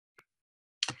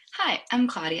Hi, I'm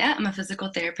Claudia. I'm a physical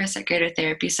therapist at Greater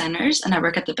Therapy Centers, and I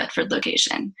work at the Bedford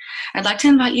location. I'd like to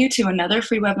invite you to another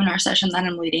free webinar session that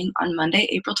I'm leading on Monday,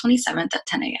 April 27th at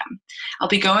 10 a.m. I'll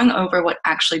be going over what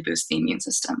actually boosts the immune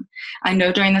system. I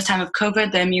know during this time of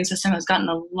COVID, the immune system has gotten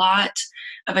a lot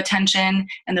of attention,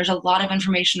 and there's a lot of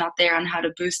information out there on how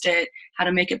to boost it, how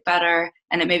to make it better,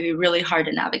 and it may be really hard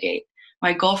to navigate.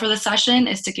 My goal for the session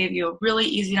is to give you a really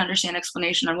easy to understand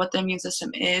explanation on what the immune system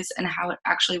is and how it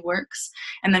actually works,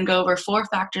 and then go over 4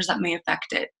 factors that may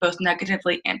affect it, both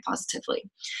negatively and positively.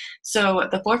 So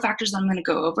the 4 factors I'm going to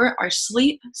go over are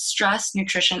sleep, stress,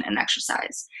 nutrition, and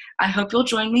exercise. I hope you'll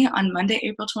join me on Monday,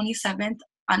 April 27th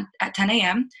at 10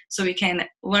 a.m. so we can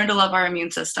learn to love our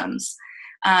immune systems.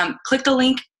 Click the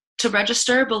link to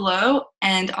register below,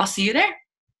 and I'll see you there.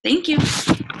 Thank you.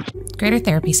 Greater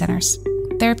Therapy Centers.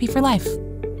 Therapy for life.